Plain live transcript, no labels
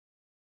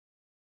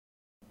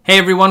Hey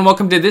everyone,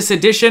 welcome to this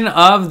edition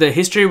of the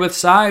History with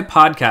Sai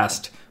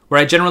podcast, where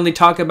I generally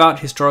talk about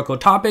historical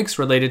topics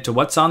related to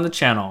what's on the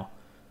channel.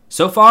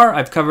 So far,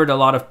 I've covered a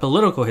lot of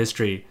political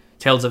history,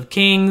 tales of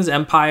kings,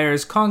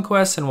 empires,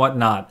 conquests, and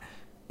whatnot.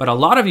 But a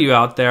lot of you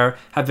out there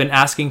have been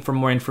asking for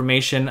more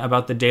information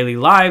about the daily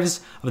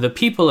lives of the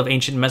people of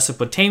ancient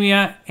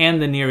Mesopotamia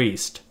and the Near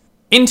East.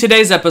 In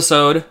today's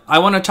episode, I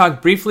want to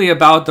talk briefly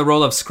about the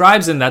role of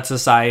scribes in that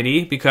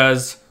society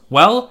because,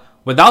 well,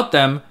 without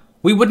them,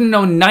 we wouldn't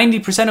know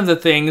 90% of the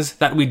things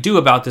that we do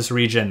about this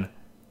region.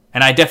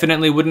 And I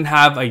definitely wouldn't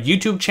have a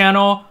YouTube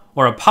channel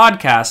or a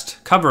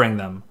podcast covering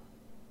them.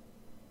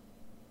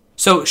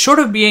 So, short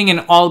of being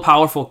an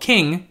all-powerful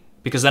king,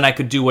 because then I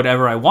could do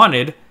whatever I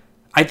wanted,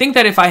 I think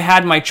that if I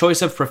had my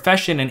choice of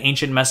profession in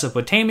ancient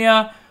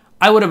Mesopotamia,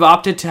 I would have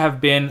opted to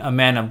have been a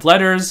man of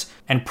letters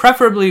and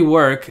preferably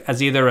work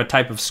as either a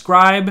type of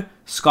scribe,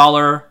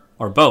 scholar,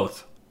 or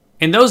both.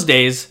 In those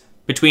days,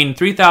 between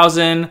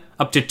 3000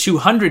 up to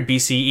 200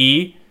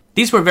 BCE,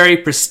 these were very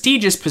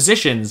prestigious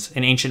positions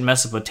in ancient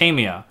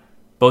Mesopotamia,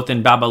 both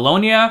in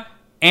Babylonia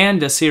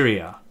and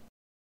Assyria.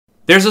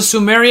 There's a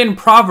Sumerian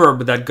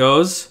proverb that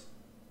goes,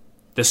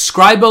 "The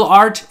scribal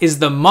art is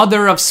the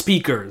mother of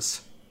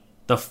speakers,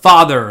 the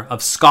father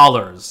of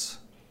scholars."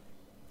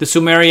 The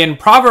Sumerian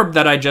proverb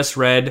that I just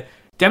read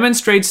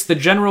demonstrates the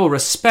general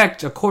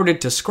respect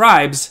accorded to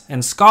scribes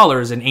and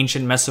scholars in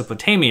ancient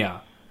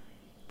Mesopotamia.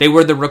 They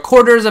were the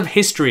recorders of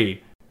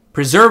history,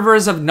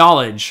 preservers of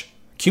knowledge,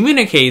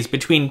 communiques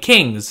between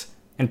kings,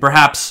 and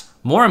perhaps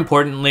more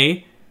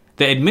importantly,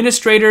 the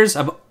administrators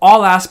of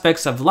all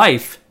aspects of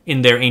life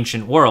in their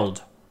ancient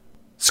world.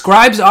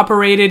 Scribes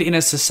operated in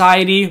a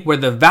society where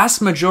the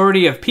vast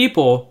majority of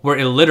people were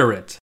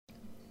illiterate.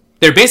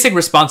 Their basic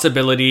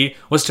responsibility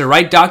was to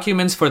write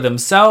documents for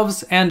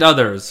themselves and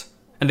others,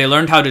 and they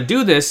learned how to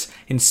do this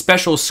in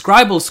special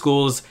scribal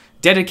schools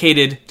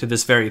dedicated to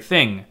this very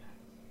thing.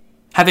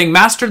 Having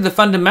mastered the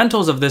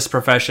fundamentals of this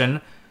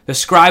profession, the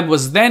scribe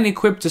was then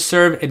equipped to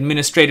serve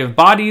administrative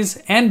bodies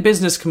and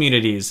business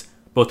communities,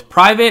 both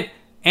private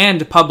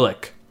and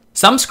public.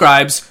 Some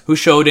scribes who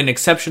showed an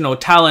exceptional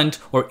talent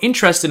or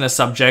interest in a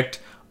subject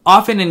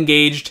often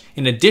engaged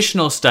in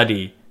additional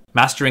study,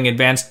 mastering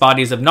advanced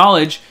bodies of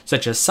knowledge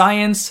such as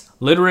science,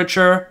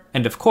 literature,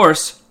 and of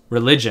course,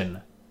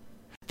 religion.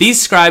 These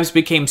scribes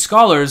became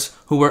scholars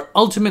who were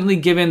ultimately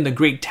given the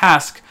great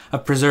task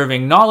of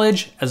preserving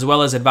knowledge as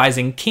well as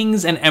advising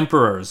kings and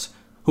emperors,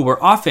 who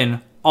were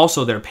often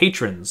also their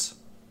patrons.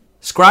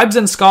 Scribes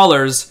and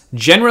scholars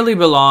generally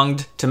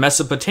belonged to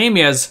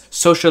Mesopotamia's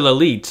social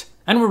elite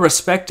and were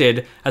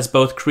respected as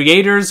both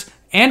creators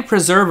and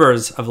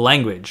preservers of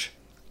language.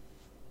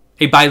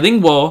 A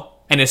bilingual,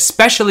 and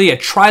especially a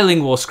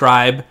trilingual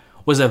scribe,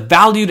 was a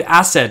valued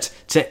asset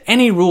to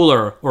any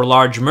ruler or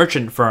large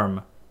merchant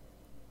firm.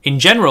 In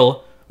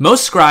general,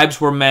 most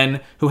scribes were men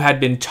who had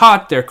been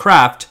taught their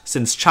craft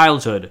since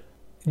childhood.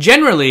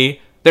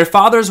 Generally, their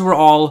fathers were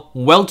all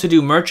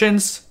well-to-do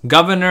merchants,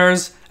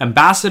 governors,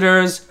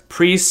 ambassadors,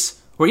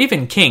 priests, or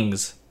even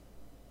kings.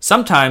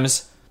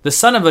 Sometimes, the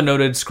son of a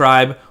noted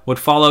scribe would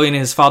follow in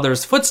his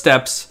father's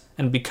footsteps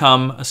and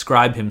become a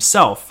scribe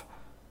himself.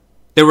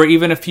 There were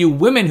even a few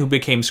women who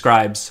became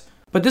scribes,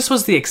 but this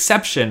was the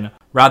exception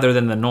rather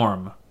than the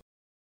norm.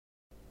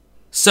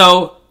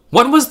 So,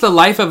 what was the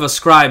life of a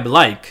scribe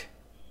like?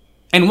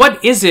 And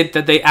what is it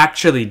that they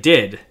actually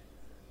did?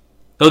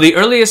 Though the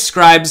earliest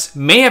scribes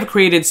may have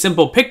created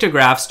simple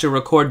pictographs to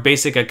record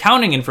basic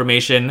accounting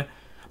information,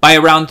 by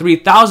around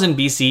 3000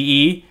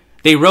 BCE,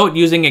 they wrote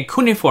using a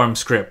cuneiform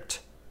script.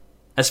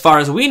 As far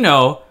as we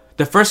know,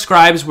 the first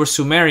scribes were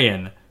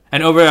Sumerian,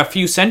 and over a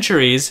few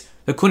centuries,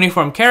 the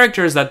cuneiform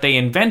characters that they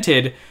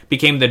invented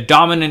became the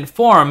dominant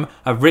form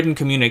of written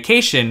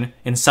communication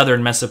in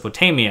southern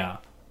Mesopotamia.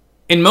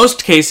 In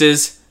most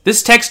cases,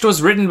 this text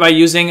was written by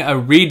using a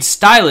reed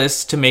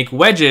stylus to make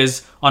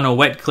wedges on a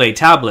wet clay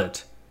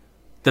tablet.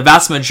 The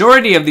vast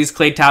majority of these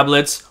clay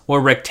tablets were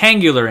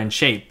rectangular in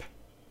shape.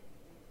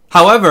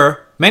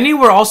 However, many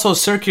were also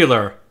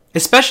circular,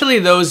 especially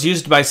those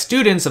used by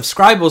students of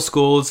scribal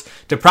schools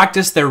to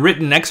practice their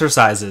written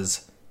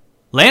exercises.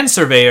 Land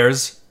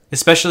surveyors,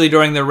 especially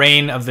during the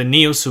reign of the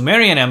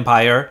Neo-Sumerian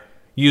Empire,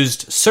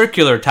 used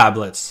circular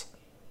tablets.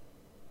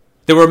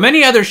 There were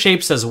many other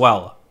shapes as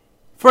well.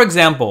 For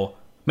example,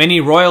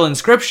 many royal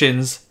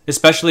inscriptions,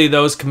 especially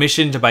those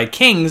commissioned by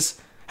kings,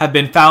 have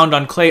been found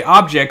on clay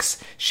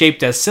objects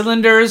shaped as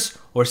cylinders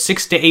or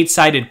 6 to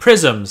 8-sided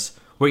prisms,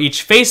 where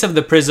each face of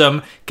the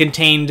prism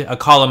contained a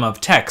column of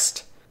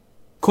text.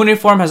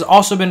 Cuneiform has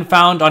also been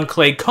found on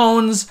clay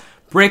cones,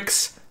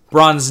 bricks,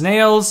 bronze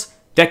nails,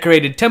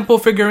 decorated temple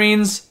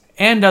figurines,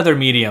 and other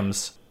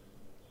mediums.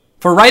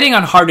 For writing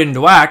on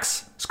hardened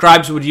wax,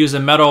 scribes would use a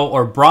metal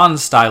or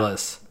bronze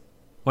stylus.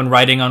 When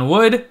writing on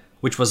wood,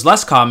 which was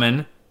less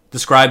common, the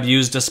scribe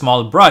used a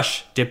small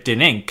brush dipped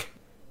in ink.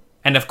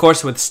 And of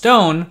course with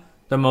stone,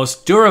 the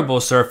most durable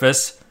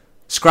surface,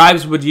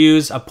 scribes would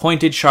use a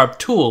pointed sharp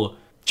tool,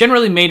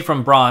 generally made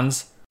from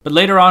bronze, but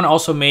later on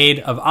also made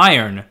of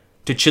iron,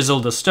 to chisel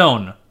the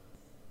stone.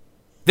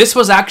 This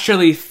was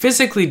actually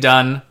physically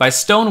done by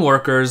stone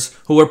workers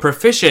who were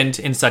proficient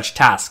in such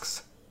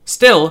tasks.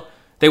 Still,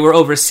 they were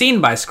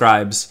overseen by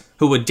scribes,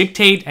 who would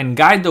dictate and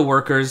guide the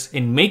workers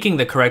in making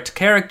the correct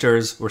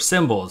characters or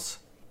symbols.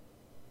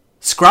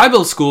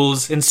 Scribal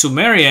schools in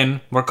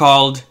Sumerian were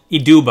called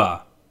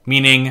Iduba,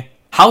 meaning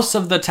House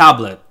of the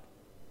Tablet.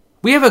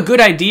 We have a good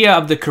idea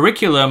of the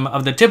curriculum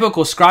of the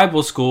typical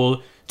scribal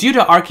school due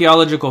to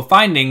archaeological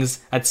findings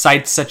at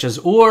sites such as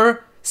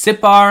Ur,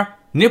 Sippar,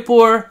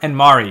 Nippur, and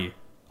Mari,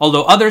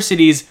 although other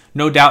cities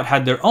no doubt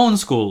had their own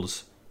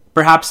schools.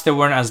 Perhaps they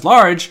weren't as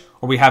large,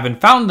 or we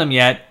haven't found them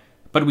yet,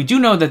 but we do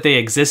know that they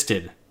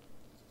existed.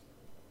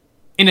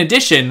 In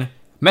addition,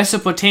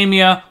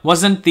 Mesopotamia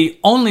wasn't the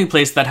only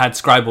place that had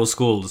scribal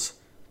schools.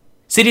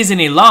 Cities in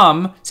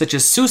Elam, such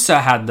as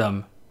Susa, had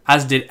them,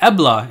 as did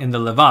Ebla in the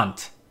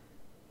Levant.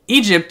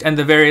 Egypt and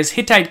the various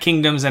Hittite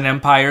kingdoms and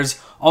empires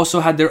also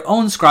had their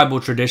own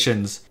scribal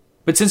traditions,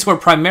 but since we're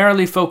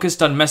primarily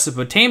focused on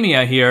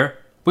Mesopotamia here,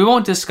 we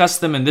won't discuss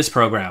them in this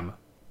program.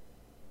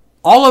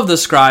 All of the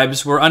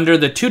scribes were under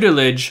the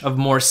tutelage of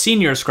more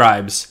senior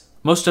scribes,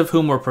 most of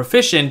whom were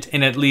proficient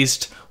in at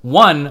least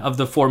one of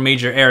the four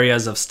major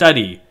areas of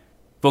study: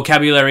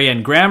 vocabulary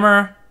and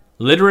grammar,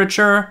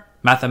 literature,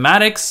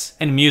 mathematics,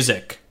 and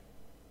music.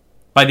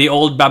 By the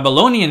Old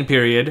Babylonian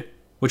period,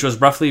 which was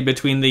roughly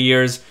between the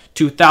years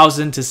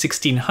 2000 to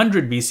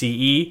 1600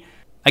 BCE,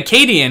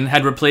 Akkadian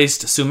had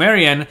replaced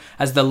Sumerian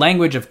as the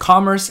language of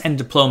commerce and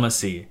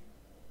diplomacy.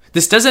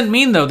 This doesn't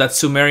mean, though, that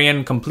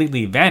Sumerian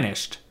completely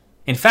vanished.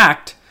 In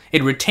fact,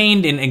 it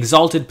retained an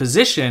exalted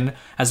position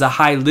as a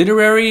high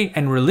literary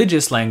and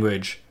religious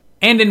language,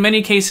 and in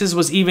many cases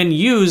was even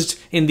used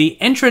in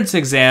the entrance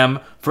exam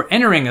for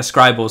entering a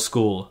scribal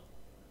school.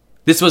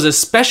 This was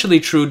especially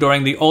true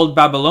during the Old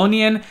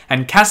Babylonian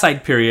and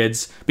Kassite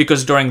periods,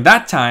 because during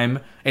that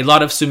time, a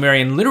lot of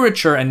Sumerian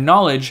literature and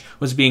knowledge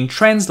was being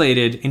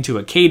translated into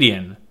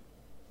Akkadian.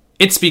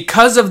 It's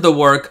because of the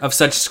work of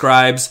such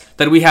scribes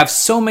that we have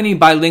so many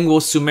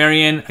bilingual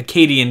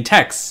Sumerian-Akkadian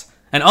texts,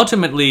 and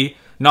ultimately,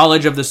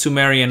 knowledge of the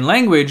Sumerian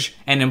language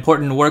and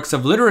important works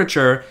of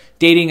literature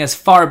dating as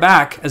far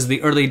back as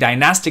the early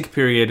dynastic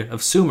period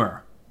of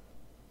Sumer.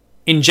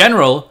 In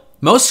general,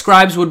 most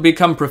scribes would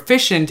become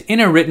proficient in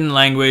a written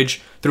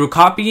language through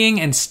copying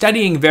and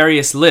studying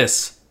various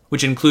lists,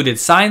 which included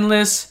sign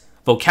lists,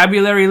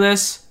 vocabulary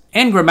lists,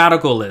 and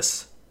grammatical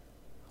lists.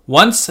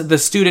 Once the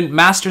student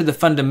mastered the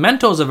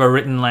fundamentals of a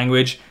written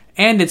language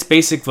and its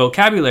basic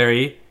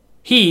vocabulary,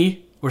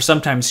 he, or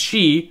sometimes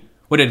she,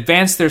 would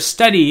advance their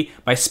study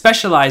by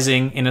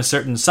specializing in a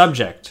certain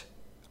subject.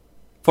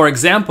 For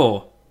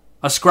example,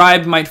 a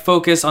scribe might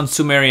focus on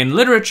Sumerian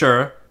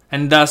literature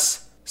and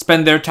thus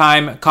spend their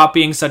time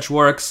copying such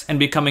works and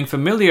becoming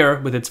familiar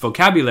with its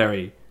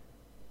vocabulary.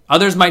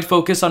 Others might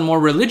focus on more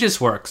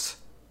religious works.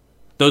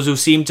 Those who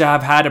seem to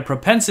have had a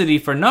propensity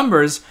for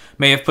numbers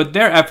may have put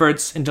their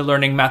efforts into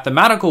learning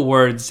mathematical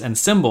words and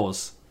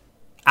symbols.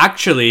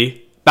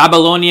 Actually,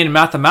 Babylonian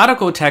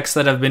mathematical texts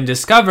that have been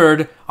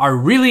discovered are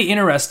really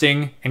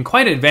interesting and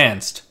quite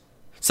advanced.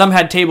 Some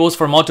had tables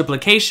for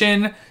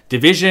multiplication,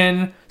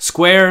 division,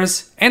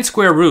 squares, and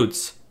square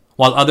roots,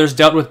 while others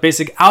dealt with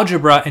basic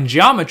algebra and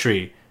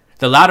geometry,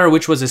 the latter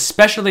which was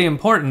especially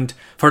important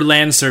for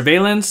land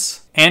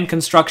surveillance and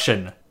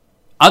construction.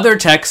 Other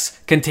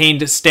texts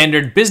contained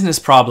standard business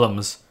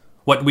problems,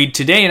 what we'd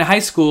today in high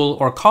school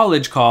or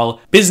college call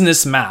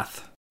business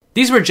math.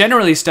 These were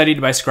generally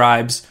studied by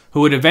scribes who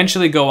would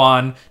eventually go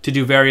on to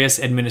do various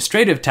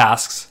administrative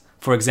tasks,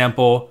 for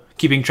example,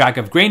 keeping track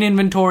of grain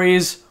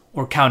inventories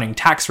or counting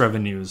tax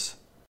revenues.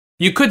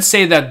 You could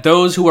say that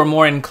those who were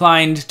more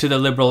inclined to the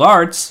liberal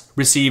arts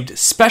received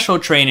special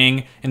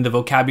training in the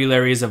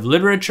vocabularies of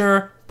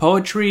literature,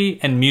 poetry,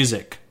 and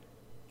music.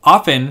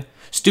 Often,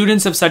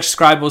 students of such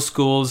scribal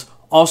schools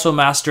also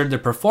mastered the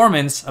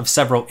performance of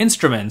several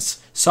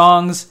instruments,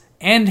 songs,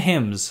 and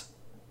hymns.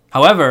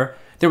 However,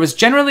 there was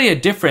generally a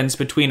difference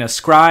between a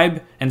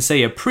scribe and,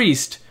 say, a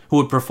priest who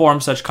would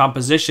perform such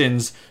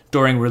compositions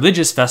during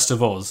religious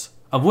festivals,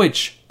 of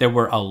which there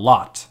were a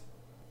lot.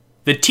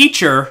 The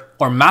teacher,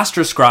 or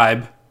master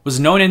scribe, was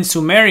known in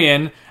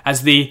Sumerian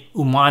as the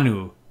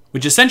Umanu,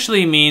 which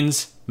essentially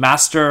means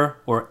master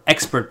or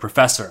expert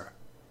professor.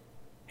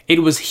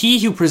 It was he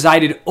who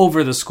presided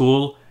over the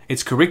school,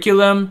 its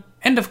curriculum,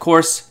 and of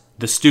course,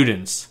 the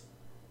students.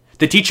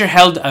 The teacher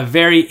held a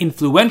very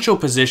influential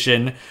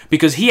position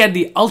because he had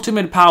the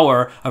ultimate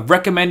power of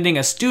recommending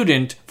a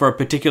student for a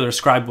particular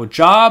scribal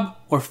job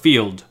or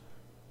field.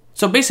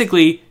 So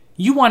basically,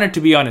 you wanted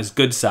to be on his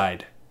good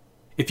side.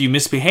 If you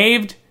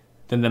misbehaved,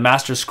 then the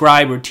master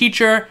scribe or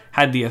teacher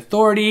had the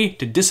authority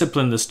to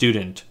discipline the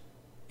student.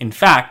 In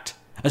fact,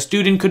 a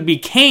student could be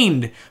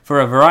caned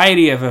for a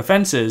variety of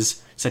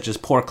offenses, such as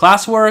poor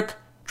classwork,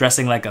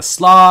 dressing like a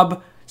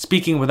slob,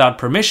 speaking without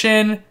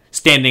permission,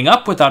 standing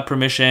up without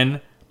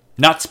permission,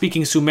 not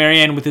speaking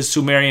Sumerian with his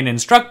Sumerian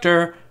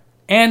instructor,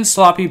 and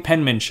sloppy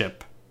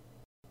penmanship.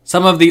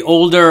 Some of the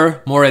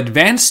older, more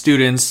advanced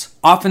students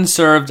often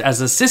served as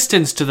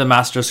assistants to the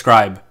master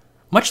scribe,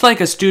 much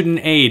like a student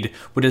aide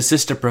would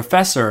assist a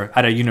professor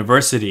at a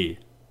university.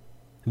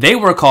 They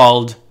were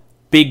called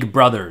Big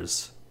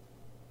Brothers.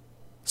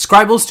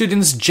 Scribal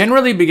students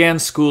generally began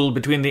school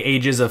between the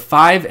ages of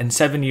 5 and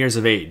 7 years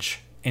of age,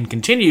 and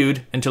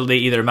continued until they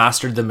either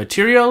mastered the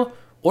material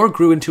or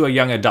grew into a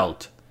young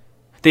adult.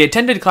 They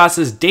attended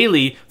classes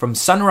daily from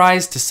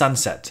sunrise to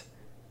sunset.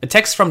 A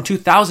text from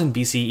 2000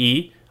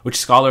 BCE, which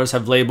scholars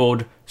have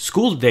labeled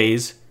School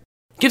Days,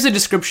 gives a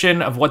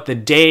description of what the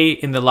day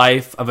in the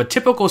life of a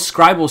typical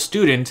scribal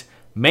student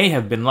may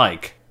have been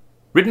like.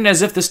 Written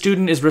as if the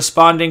student is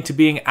responding to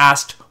being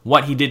asked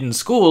what he did in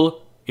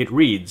school, it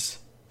reads,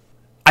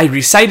 "I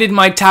recited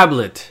my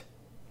tablet,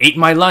 ate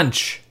my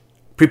lunch,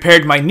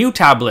 prepared my new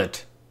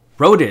tablet,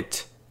 wrote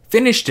it,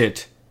 finished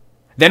it.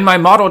 Then my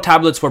model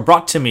tablets were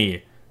brought to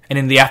me, and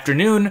in the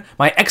afternoon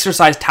my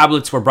exercise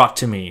tablets were brought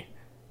to me.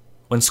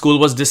 When school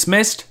was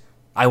dismissed,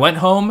 I went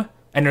home,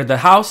 entered the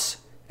house,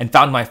 and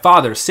found my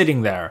father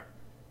sitting there.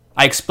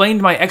 I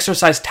explained my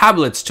exercise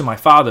tablets to my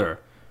father,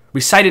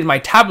 recited my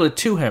tablet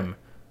to him,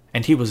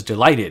 and he was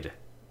delighted.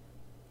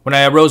 When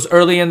I arose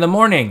early in the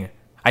morning,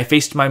 I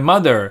faced my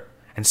mother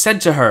and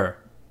said to her,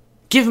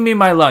 'Give me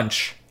my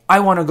lunch, I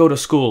want to go to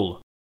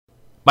school.'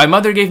 My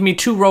mother gave me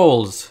 2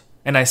 rolls,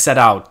 and I set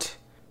out,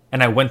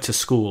 and I went to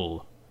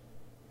school.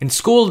 In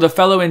school, the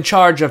fellow in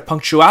charge of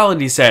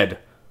punctuality said,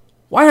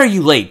 'Why are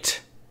you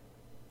late?'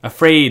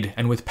 Afraid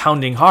and with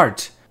pounding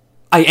heart,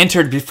 I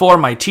entered before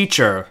my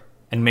teacher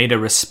and made a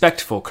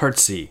respectful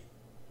curtsy."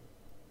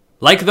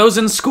 Like those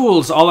in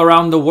schools all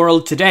around the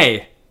world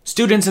today,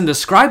 students in the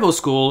scribal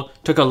school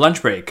took a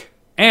lunch break,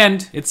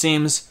 and, it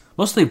seems,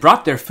 mostly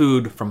brought their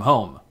food from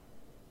home.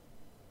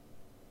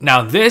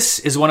 Now this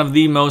is one of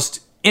the most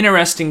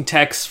interesting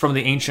texts from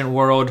the ancient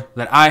world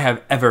that I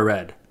have ever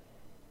read.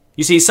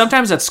 You see,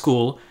 sometimes at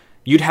school,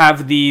 you'd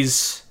have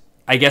these,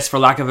 I guess for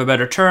lack of a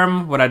better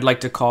term, what I'd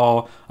like to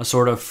call a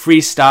sort of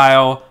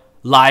freestyle,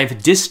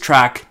 live diss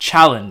track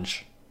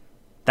challenge.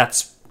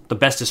 That's the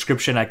best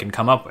description I can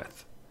come up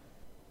with.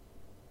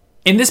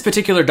 In this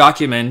particular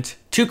document,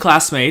 2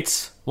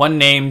 classmates, one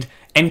named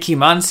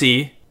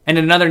Enkimansi and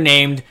another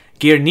named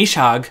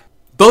Gir-Nishag,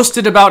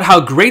 boasted about how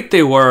great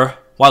they were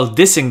while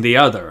dissing the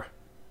other.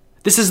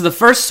 This is the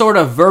first sort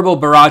of verbal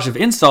barrage of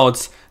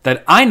insults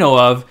that I know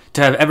of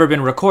to have ever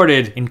been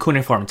recorded in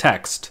cuneiform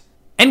text.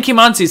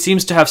 Enkimansi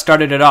seems to have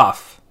started it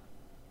off.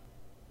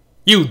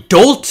 "You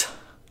dolt!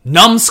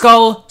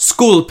 Numbskull!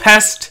 School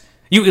pest!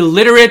 You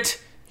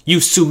illiterate! You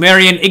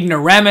Sumerian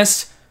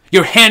ignoramus!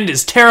 Your hand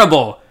is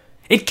terrible!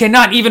 It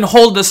cannot even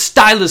hold the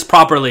stylus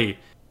properly!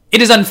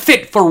 It is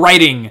unfit for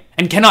writing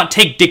and cannot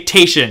take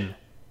dictation!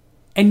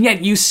 And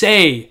yet you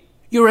say,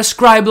 you're a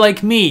scribe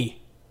like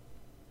me!"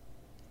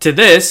 To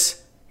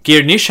this,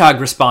 Gir-Nishag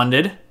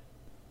responded,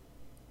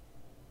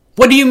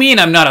 "What do you mean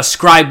I'm not a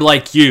scribe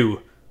like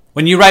you?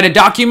 When you write a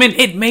document,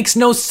 it makes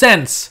no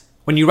sense.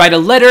 When you write a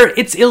letter,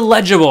 it's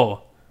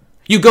illegible.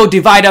 You go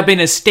divide up an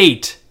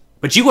estate,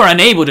 but you are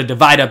unable to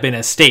divide up an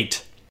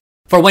estate.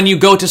 For when you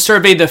go to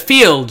survey the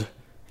field,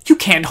 you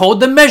can't hold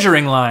the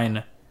measuring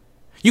line.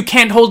 You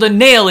can't hold a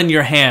nail in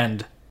your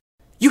hand.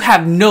 You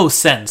have no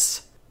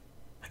sense.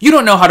 You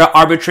don't know how to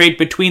arbitrate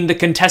between the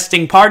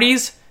contesting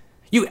parties.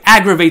 You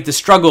aggravate the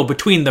struggle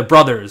between the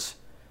brothers.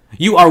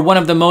 You are one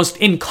of the most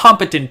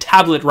incompetent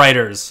tablet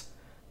writers.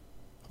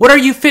 What are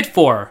you fit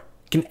for?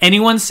 Can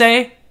anyone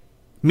say?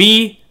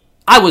 Me,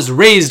 I was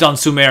raised on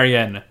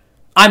Sumerian.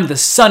 I'm the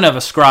son of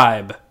a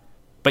scribe.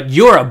 But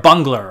you're a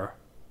bungler,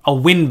 a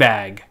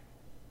windbag.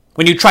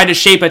 When you try to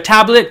shape a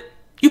tablet,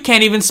 you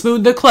can't even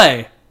smooth the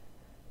clay.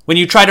 When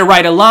you try to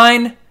write a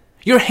line,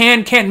 your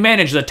hand can't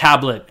manage the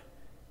tablet.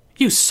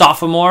 You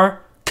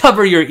sophomore,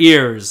 cover your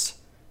ears.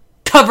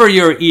 Cover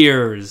your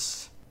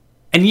ears.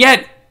 And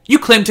yet, you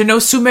claim to know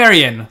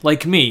Sumerian,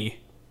 like me."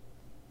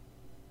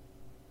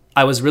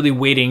 I was really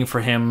waiting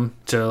for him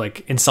to,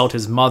 insult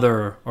his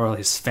mother or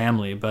his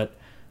family, but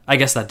I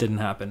guess that didn't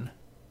happen.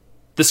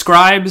 The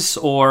scribes,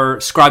 or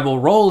scribal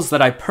roles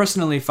that I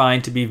personally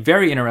find to be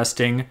very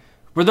interesting,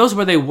 were those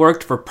where they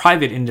worked for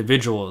private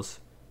individuals.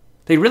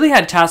 They really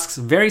had tasks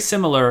very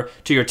similar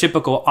to your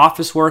typical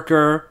office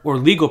worker or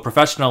legal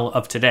professional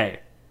of today.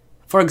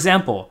 For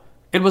example,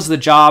 it was the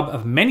job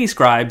of many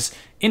scribes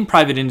in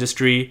private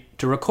industry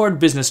to record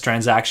business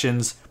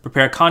transactions,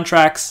 prepare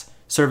contracts,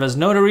 serve as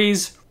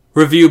notaries,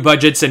 review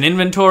budgets and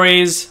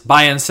inventories,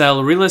 buy and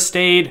sell real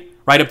estate,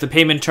 write up the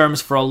payment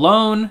terms for a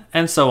loan,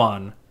 and so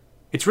on.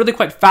 It's really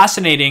quite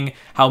fascinating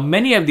how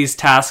many of these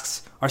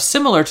tasks are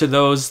similar to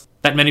those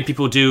that many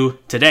people do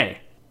today.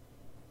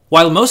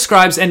 While most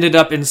scribes ended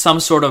up in some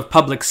sort of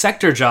public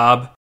sector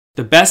job,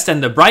 the best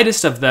and the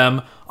brightest of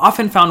them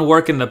often found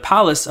work in the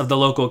palace of the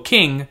local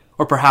king,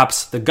 or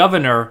perhaps the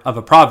governor of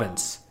a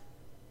province.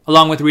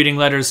 Along with reading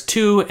letters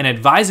to and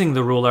advising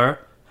the ruler,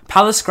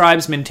 palace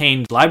scribes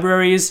maintained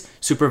libraries,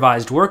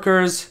 supervised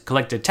workers,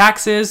 collected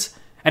taxes,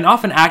 and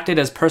often acted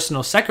as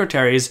personal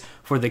secretaries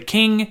for the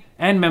king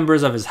and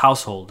members of his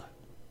household.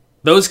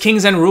 Those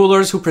kings and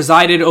rulers who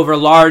presided over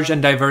large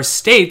and diverse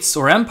states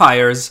or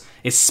empires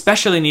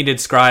especially needed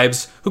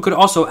scribes who could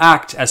also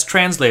act as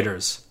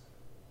translators.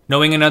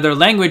 Knowing another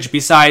language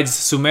besides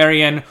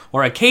Sumerian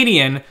or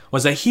Akkadian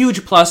was a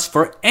huge plus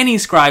for any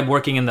scribe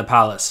working in the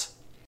palace.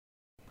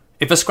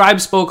 If a scribe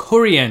spoke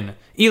Hurrian,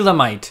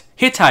 Elamite,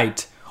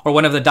 Hittite, or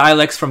one of the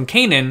dialects from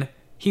Canaan,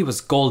 he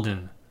was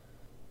golden.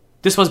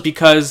 This was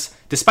because,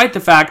 despite the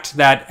fact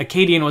that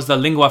Akkadian was the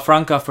lingua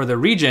franca for the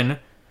region,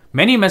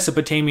 many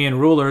Mesopotamian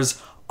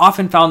rulers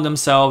often found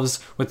themselves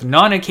with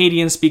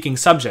non-Akkadian speaking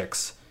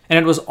subjects, and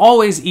it was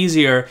always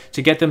easier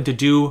to get them to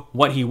do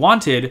what he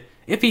wanted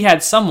if he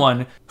had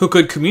someone who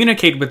could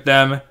communicate with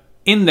them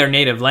in their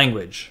native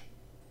language.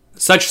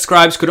 Such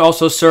scribes could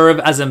also serve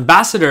as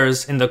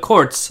ambassadors in the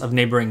courts of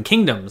neighboring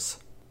kingdoms.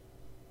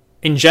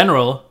 In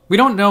general, we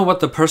don't know what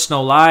the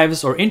personal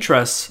lives or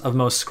interests of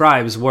most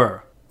scribes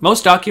were.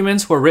 Most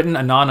documents were written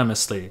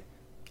anonymously.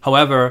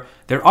 However,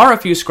 there are a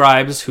few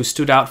scribes who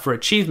stood out for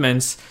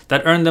achievements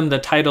that earned them the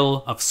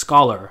title of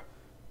scholar.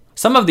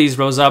 Some of these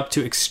rose up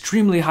to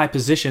extremely high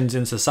positions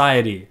in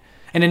society,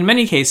 and in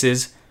many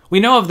cases, we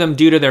know of them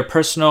due to their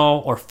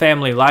personal or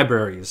family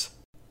libraries.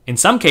 In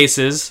some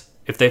cases,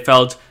 if they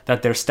felt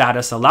that their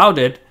status allowed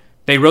it,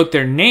 they wrote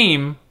their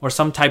name or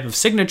some type of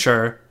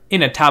signature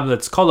in a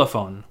tablet's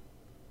colophon.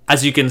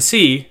 As you can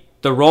see,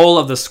 the role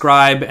of the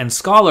scribe and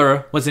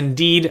scholar was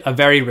indeed a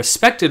very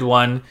respected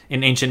one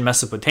in ancient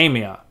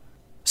Mesopotamia.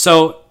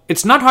 So,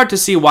 it's not hard to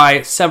see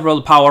why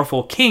several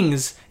powerful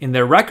kings in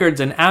their records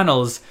and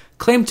annals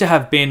claim to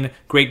have been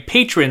great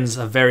patrons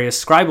of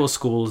various scribal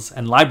schools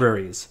and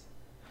libraries.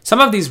 Some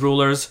of these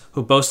rulers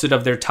who boasted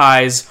of their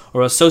ties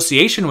or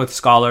association with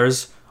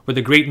scholars were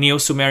the great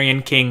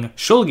Neo-Sumerian king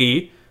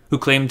Shulgi, who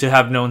claimed to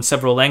have known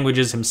several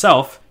languages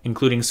himself,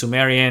 including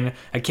Sumerian,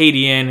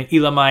 Akkadian,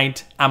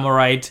 Elamite,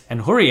 Amorite,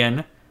 and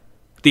Hurrian,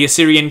 the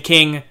Assyrian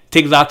king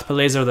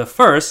Tiglath-Pileser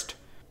I,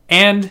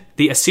 and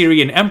the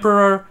Assyrian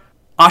emperor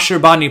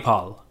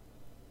Ashurbanipal.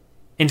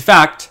 In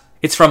fact,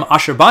 it's from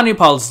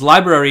Ashurbanipal's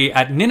library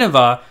at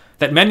Nineveh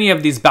that many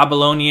of these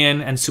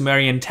Babylonian and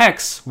Sumerian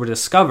texts were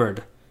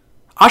discovered.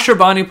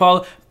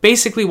 Ashurbanipal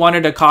basically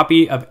wanted a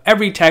copy of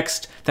every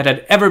text that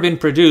had ever been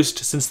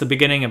produced since the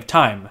beginning of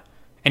time,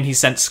 and he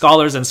sent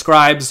scholars and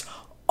scribes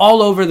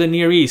all over the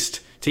Near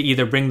East to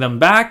either bring them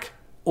back,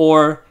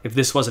 or, if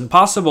this wasn't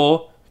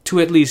possible, to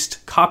at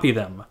least copy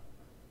them.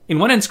 In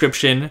one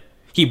inscription,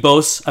 he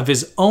boasts of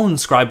his own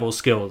scribal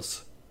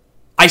skills.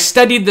 "I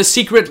studied the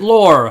secret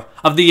lore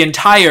of the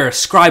entire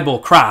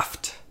scribal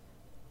craft.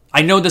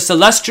 I know the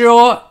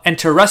celestial and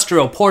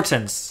terrestrial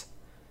portents.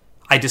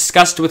 I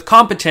discussed with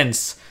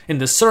competence in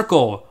the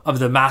circle of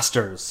the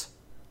masters.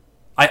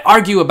 I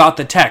argue about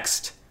the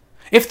text,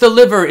 if the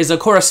liver is a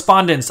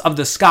correspondence of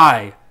the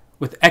sky,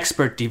 with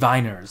expert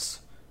diviners.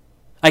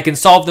 I can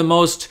solve the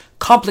most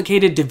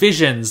complicated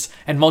divisions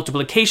and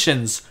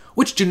multiplications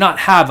which do not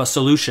have a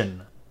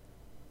solution.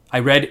 I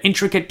read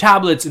intricate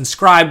tablets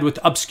inscribed with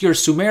obscure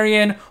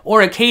Sumerian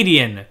or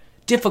Akkadian,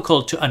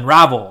 difficult to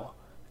unravel,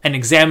 and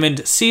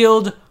examined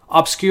sealed,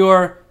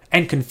 obscure,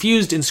 and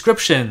confused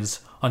inscriptions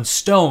on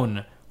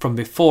stone from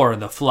before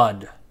the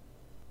flood."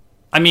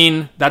 I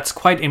mean, that's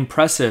quite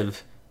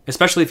impressive,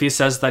 especially if he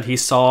says that he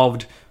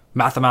solved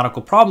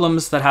mathematical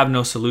problems that have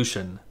no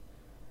solution.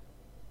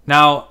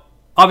 Now,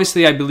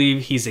 obviously I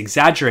believe he's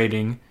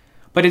exaggerating,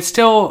 but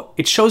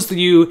it shows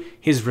you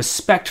his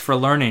respect for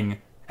learning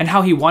and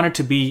how he wanted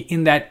to be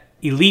in that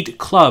elite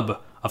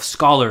club of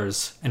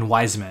scholars and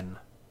wise men.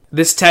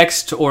 This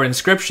text or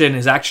inscription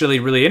is actually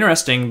really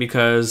interesting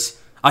because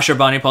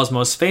Ashurbanipal's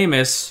most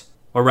famous,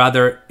 or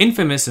rather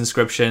infamous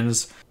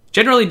inscriptions,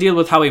 generally deal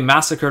with how he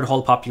massacred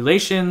whole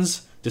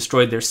populations,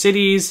 destroyed their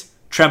cities,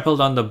 trampled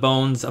on the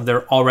bones of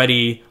their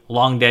already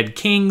long-dead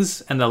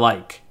kings, and the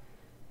like.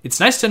 It's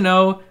nice to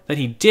know that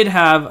he did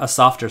have a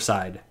softer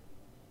side.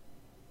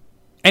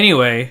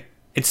 Anyway,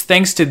 it's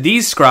thanks to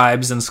these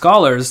scribes and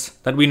scholars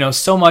that we know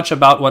so much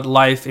about what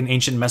life in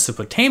ancient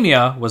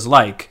Mesopotamia was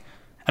like,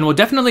 and we'll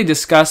definitely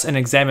discuss and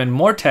examine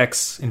more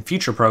texts in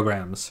future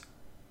programs.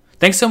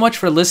 Thanks so much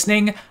for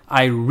listening.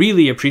 I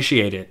really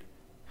appreciate it.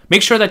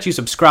 Make sure that you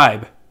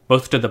subscribe,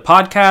 both to the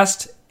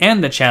podcast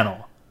and the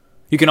channel.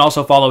 You can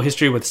also follow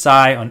History with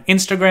Sai on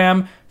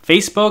Instagram,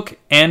 Facebook,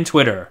 and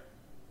Twitter.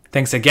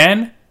 Thanks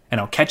again,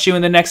 and I'll catch you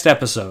in the next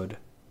episode.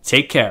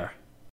 Take care.